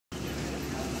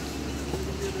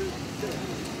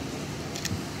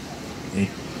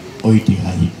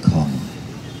ঐতিহাসিক খন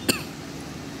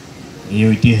এই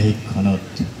ঐতিহাসিক খনত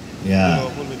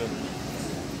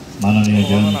মাননীয়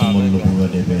জয়ন্ত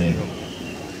মল্লবৰুৱাদেৱে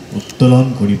উত্তোলন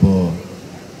কৰিব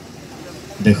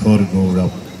দেশৰ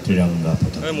গৌৰৱ ত্ৰিৰংগা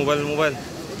পতাকা। মোবাইল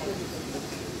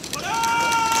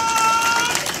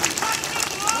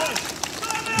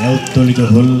উত্তোলিত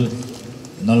হ'ল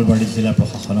নলবাৰী জিলা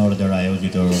প্ৰশাসনৰ দ্বাৰা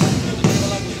আয়োজিত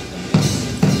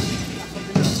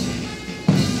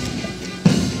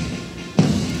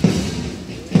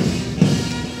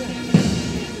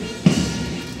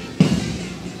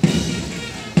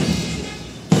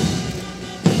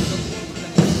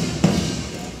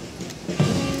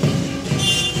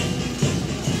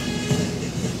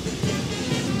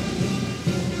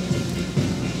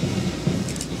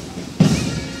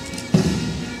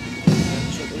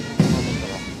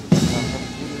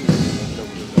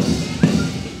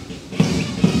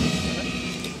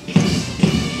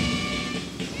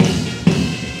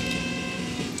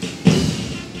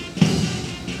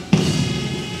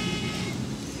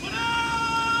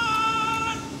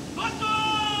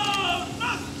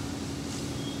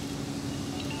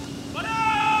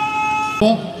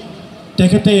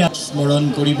তেখেতে স্মৰণ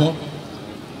কৰিব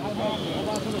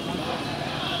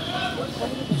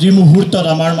যি মুহূৰ্তত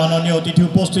আমাৰ মাননীয় অতিথি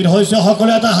উপস্থিত হৈছে।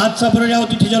 সকলোৱে এটা হাত চাপৰেৰে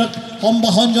অতিথিজনক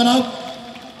সম্ভাষণ জনাওক।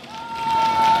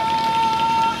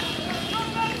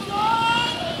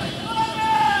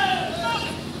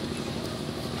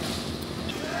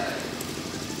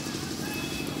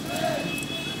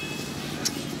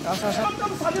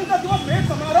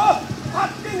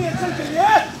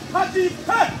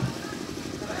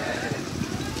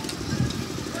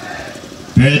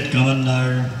 পেৰেড কমাণ্ডাৰ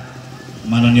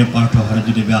মাননীয় পাৰ্থ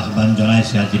সাৰথীদেৱে আহ্বান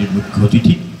জনাইছে আজিৰ মুখ্য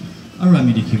অতিথিক, আৰু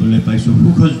আমি দেখিবলৈ পাইছোঁ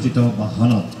সুসজ্জিত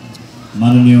বাহনত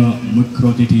মাননীয় মুখ্য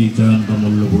অতিথি জয়ন্ত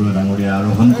মল্লবৰুৱা ডাঙৰীয়া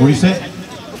আৰোহণ কৰিছে।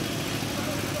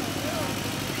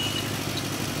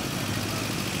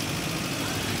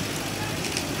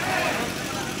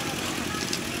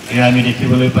 এয়া আমি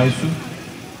দেখিবলৈ পাইছোঁ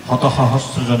শত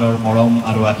সহস্ৰজনৰ মৰম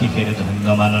আৰু আশীষেৰে ধন্য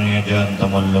মাননীয় জয়ন্ত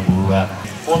মল্লবৰুৱা।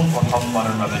 পোন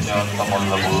প্ৰথমবাৰৰ বাবে জয়ন্ত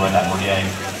মল্লবৰুৱা ডাঙৰীয়াই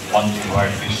মন্ত্ৰী হোৱাৰ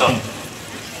পিছত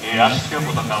এই ৰাষ্ট্ৰীয়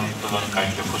পতাকা উত্তোলন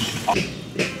কাৰ্যসূচী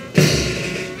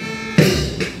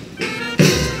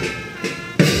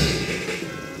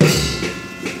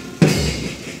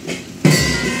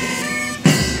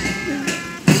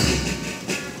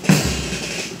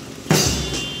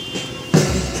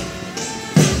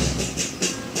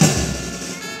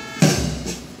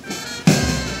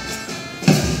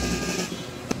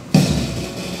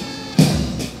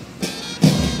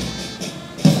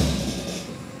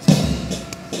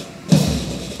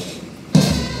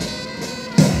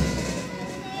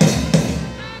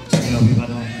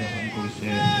অভিবাদন গ্ৰহণ কৰিছে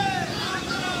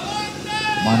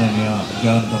মাননীয়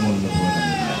জয়ন্ত মল্লবৰুৱা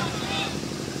ডাঙৰীয়া।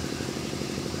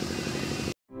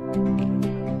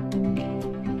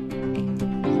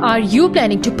 Are you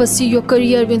planning to pursue your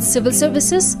career in civil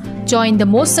services? Join the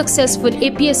most successful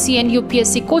APSC and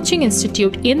UPSC coaching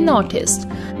institute in Northeast,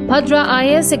 Bhadra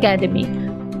IAS Academy.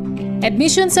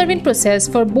 Admissions are in process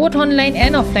for both online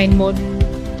and offline mode.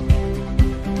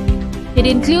 It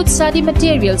includes study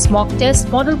materials, mock test,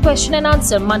 model question and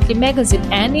answer, monthly magazine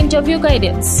and interview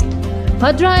guidance.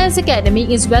 Bhadra IAS Academy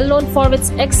is well known for its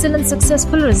excellent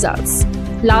successful results.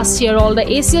 Last year, all the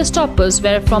ACS toppers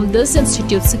were from this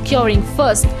institute, securing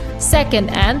first, second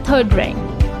and third rank.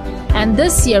 And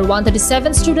this year,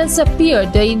 137 students appeared.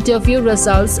 The interview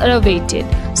results are awaited.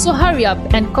 So hurry up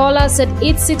and call us at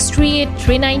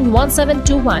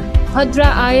 8638391721. Bhadra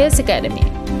IAS Academy.